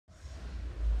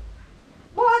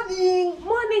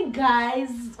morning, guys.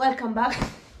 Welcome back.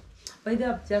 By the way,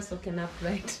 I've just woken up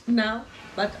right now,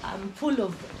 but I'm full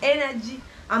of energy.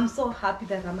 I'm so happy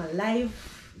that I'm alive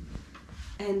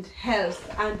and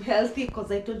health. I'm healthy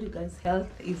because I told you guys health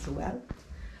is wealth.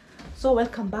 So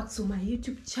welcome back to my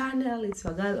YouTube channel. It's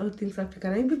your girl, All Things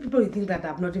African. Maybe people will think that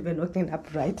I'm not even waking up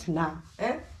right now.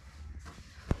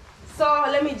 So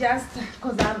let me just,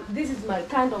 because this is my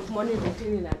kind of morning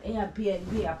routine in an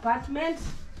Airbnb apartment.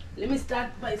 Let me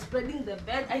start by spreading the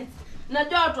bed.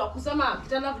 Najua watu wakusema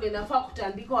kitanda vile nafaa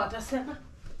kutandika watasema,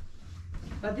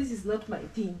 but this is not my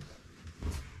thing.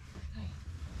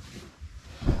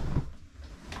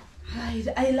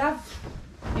 I love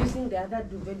using the other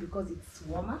duvet because it's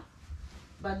warmer,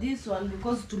 but this one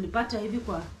because tulipata hivi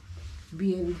kwa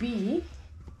BNB,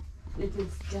 let me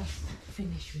just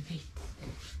finish with it.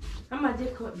 I'm a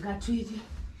Gatwiri.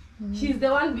 She's the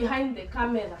one behind the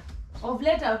camera. Of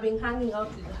late, I've been hanging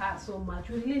out with her so much.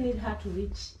 We really need her to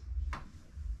reach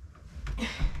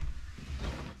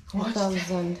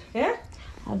 1,000. Yeah?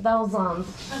 1,000.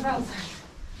 1,000.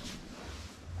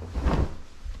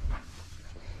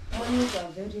 Mornings are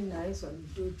very nice when you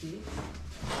do this.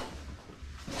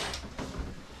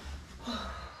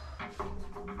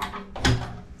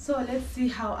 So let's see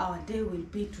how our day will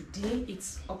be today.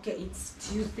 It's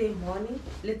Tuesday morning.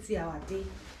 Let's see our day.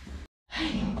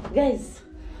 Guys,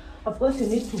 of course you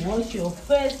need to wash your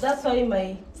face. That's why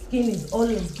my skin is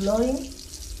always glowing.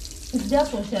 It's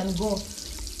just wash and go.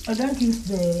 I don't use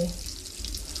the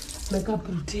makeup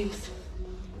routines.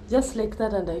 Just like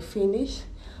that and I finish.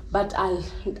 But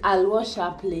I'll wash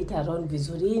up later on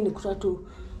vizuri. Nikuta tu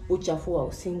uchafu wa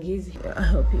usingizi. I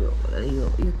hope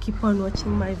you keep on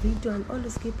watching my video and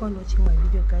always keep on watching my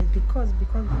video, guys,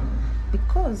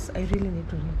 because I really need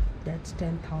to reach that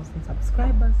 10,000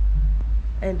 subscribers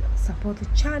and support the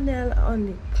channel.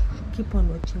 Only keep on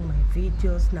watching my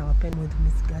videos. Now I'm with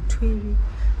Miss Gatwiri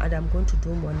and I'm going to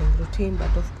do morning routine,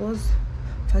 but of course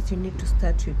first you need to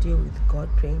start your day with God,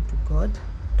 praying to God,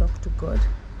 talk to God,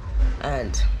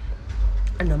 and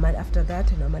normally after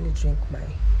that I normally drink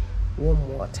my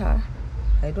warm water.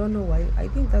 I don't know why. I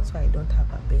think that's why I don't have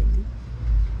a belly.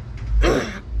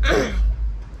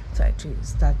 Try to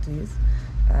start this.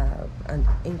 And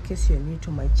in case you're new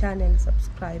to my channel,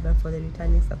 subscribe. And for the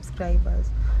returning subscribers,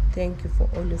 thank you for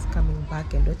always coming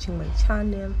back and watching my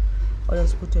channel.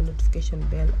 Always put your notification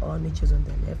bell on, which is on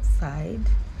the left side,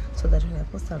 so that when I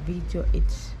post a video it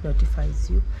notifies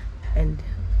you. And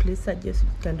please suggest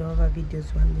what kind of other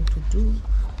videos you want me to do.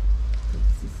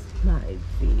 This is my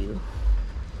view.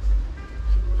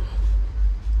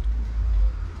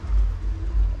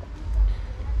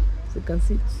 So you can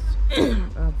see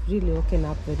I've really woken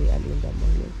up very early in the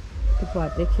morning. People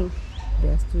are taking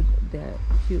their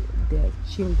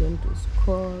children to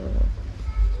school.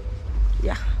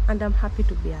 Yeah, and I'm happy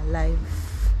to be alive.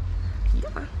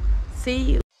 Yeah, see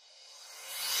you.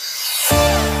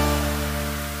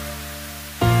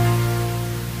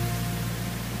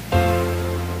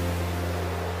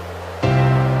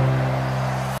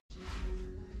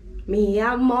 Mi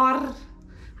amor,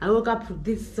 I woke up with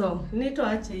this song. Need to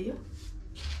watch you.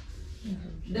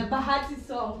 The Bahati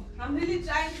song. I'm really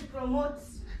trying to promote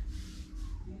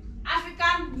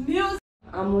African music.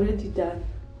 I'm already done.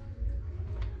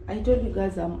 I told you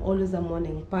guys I'm always a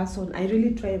morning person. I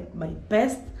really try my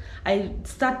best. I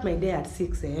start my day at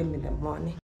 6 a.m. in the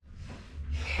morning.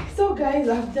 So guys,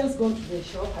 I've just gone to the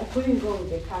shop. I couldn't go with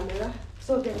the camera.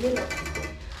 So the minute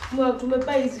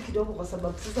tumebuy hizi kidogo kwa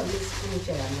sababu sasa mimi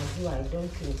sikunywa ya maziwa. I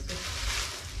don't think so.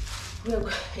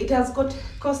 It has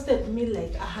costed me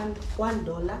like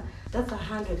 $100. That's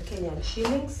 100 Kenyan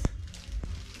shillings.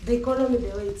 The economy,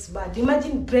 the way it's bad.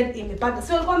 Imagine bread imepanda.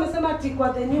 So walikuwa wamesema ati kwa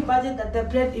the new budget that the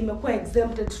bread imekuwa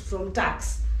exempted from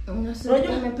tax. So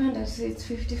imepanda, so it's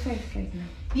 55 right now.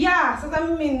 Yeah, sasa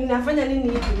mimi ninafanya nini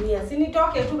hii dunia? Si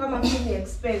nitoke tu kama mimi ni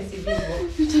expensive hivyo.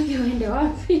 Nitoke uende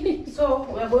wapi? So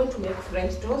we are going to make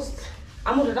French toast.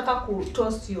 Ama unataka ku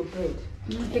toast your bread?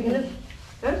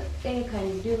 Any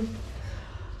can do.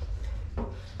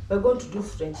 We're going to do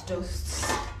French toast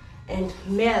and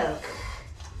milk.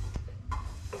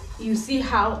 You see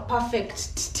how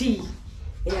perfect tea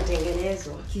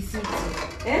inatengenezwa. Kisiti.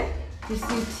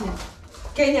 Kisiti.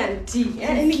 Kenyan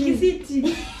tea. Ni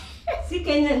kisiti. Si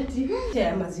Kenyan tea.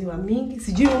 Ya maziwa mingi.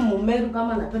 Sijui mumeru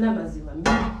kama anapenda maziwa mingi.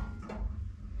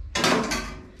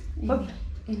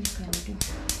 Any can do.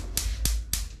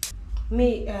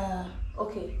 Me,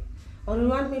 okay. Or you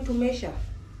want me to measure?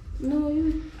 No,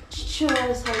 you show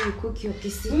us how you cook your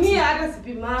kisiti. Mimi hata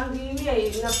sipimangi, mimi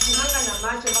napimanga na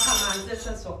macho mpaka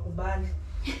maanzesha wakubali.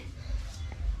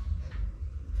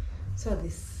 So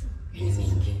this.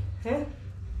 Mingi.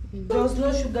 There was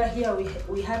no sugar here.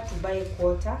 We had to buy a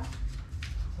quarter.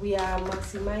 We are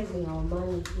maximizing our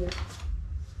money here.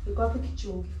 You got pick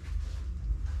chungi.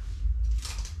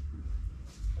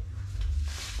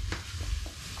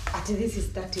 This is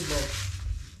 30 bob.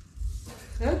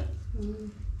 Huh?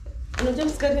 No,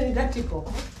 just getting 30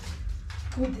 bob.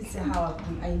 This is how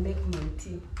I make my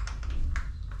tea.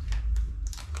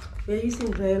 We're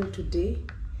using Royal today.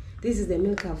 This is the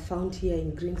milk I've found here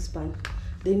in Greenspan.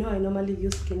 They know I normally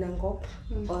use Kinangop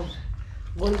or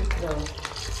Gold Crown.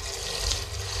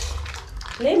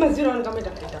 It's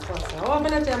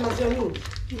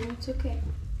okay.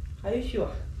 Are you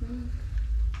sure?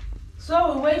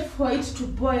 So we wait for it to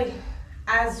boil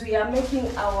as we are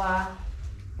making our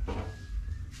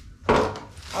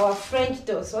French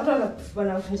toast. What are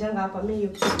wanavunjanga hapa mimi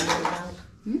hiyo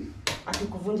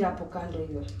akikuvunja hapo kando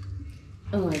hiyo.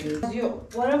 Oh my God.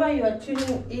 Wherever you are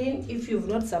tuning in, if you've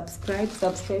not subscribed,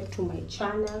 subscribe to my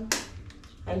channel.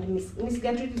 And Miss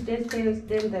Gatwiri tells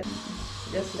them that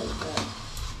just like that.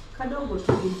 Kadogo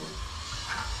tu hivi.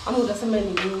 Ama utasema ni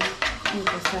nyingi.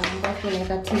 Niko sawa. Hapo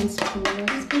naweka teaspoon.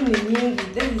 Teaspoon ni nyingi.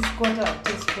 This is quarter of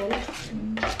teaspoon.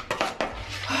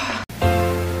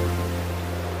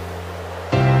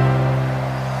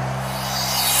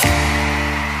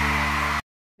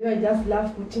 I just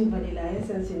love putting vanilla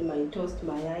essence in my toast,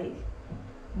 mayai.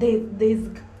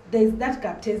 There's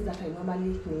that taste that I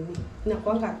normally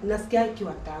nasikia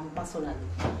ikiwa tamu personally,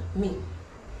 me.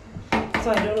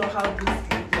 So I don't know how this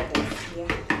lady is here.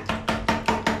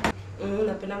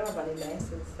 Napenda vanilla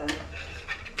essence sana.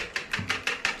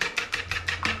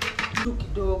 Tu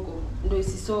kidogo ndio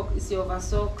isi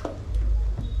oversoak.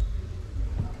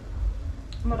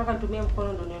 Kama nataka nitumie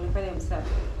mkono ndio nionekane msafi.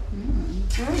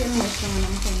 So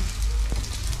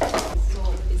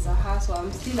it's a hassle.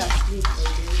 I'm still asleep, by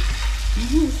the way.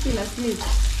 Still asleep. I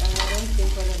don't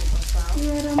think whether it was out.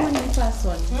 You are a morning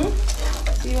person.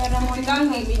 You are a morning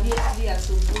person. Immediately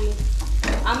asubuhi.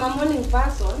 I'm a morning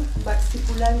person, but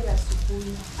sikulangi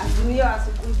asubuhi. Azimio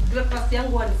asubuhi. Breakfast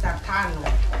yangu ni saa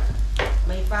 5.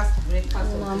 My first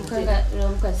breakfast. Naamka 6.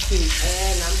 Naamka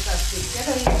 6.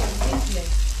 Hata hii business.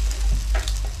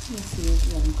 Yes,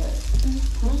 naamka.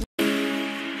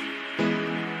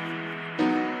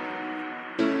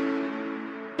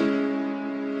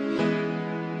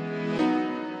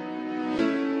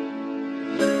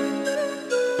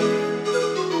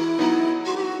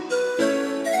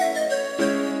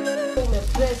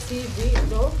 Hivi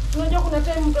ndo unajua kuna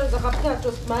time mtu anaweza kupika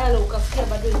toast mayai ukasikia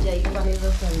bado haijaiva.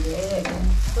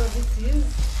 So this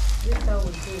how we do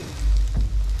it.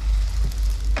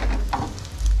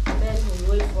 Then we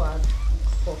wait for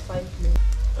 5 minutes,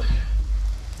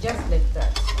 just like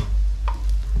that.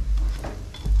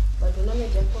 But you know me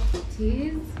it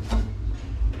is.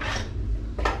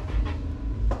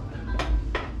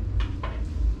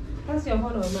 How's your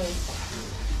whole mind?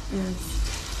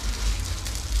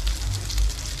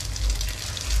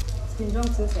 It's been long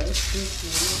since I ate this.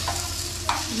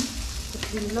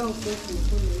 It's been long since we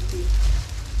put it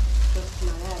just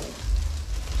my eye.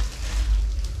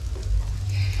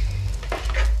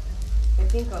 I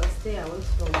think I'll stay away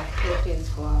from proteins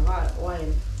for a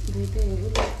while.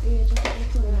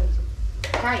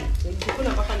 Hi,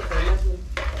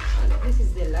 this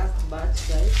is the last batch,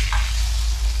 guys.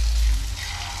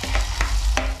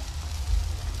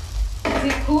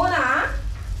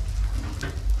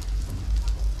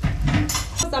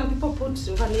 Some people put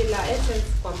vanilla essence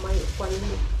for my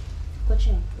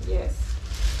yes.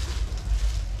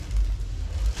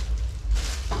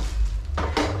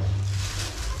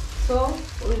 So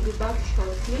we'll be back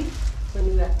shortly when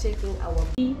we are taking our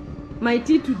tea. My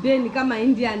tea today ni kama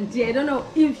Indian tea. I don't know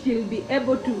if she'll be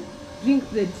able to drink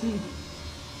the tea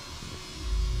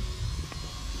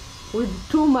with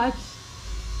too much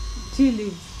tea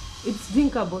leaves. It's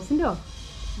drinkable, sindio?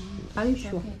 Are you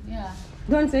sure? Okay, yeah.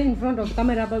 Don't say in front of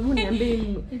camera, babu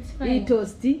niambie it's fine.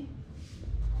 Toasty.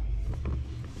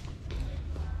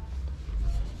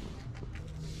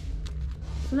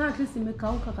 Una at least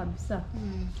imekauka kabisa.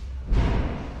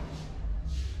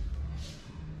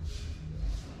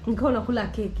 Niko nakula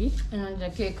keki. And the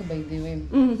cake, by the way.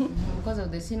 Because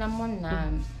of the cinnamon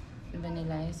and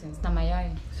vanilla essence. Na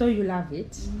mayai. So you love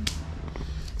it.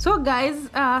 So guys,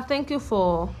 thank you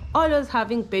for always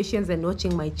having patience and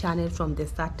watching my channel from the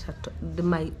start to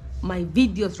my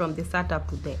videos from the start up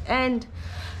to the end.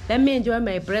 Let me enjoy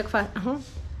my breakfast.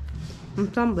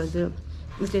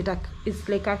 It's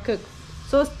like a cake.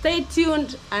 So stay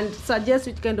tuned and suggest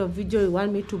which kind of video you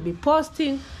want me to be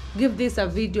posting. Give this a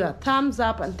video a thumbs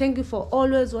up, and thank you for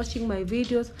always watching my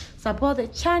videos. Support the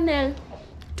channel.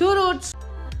 Two roots.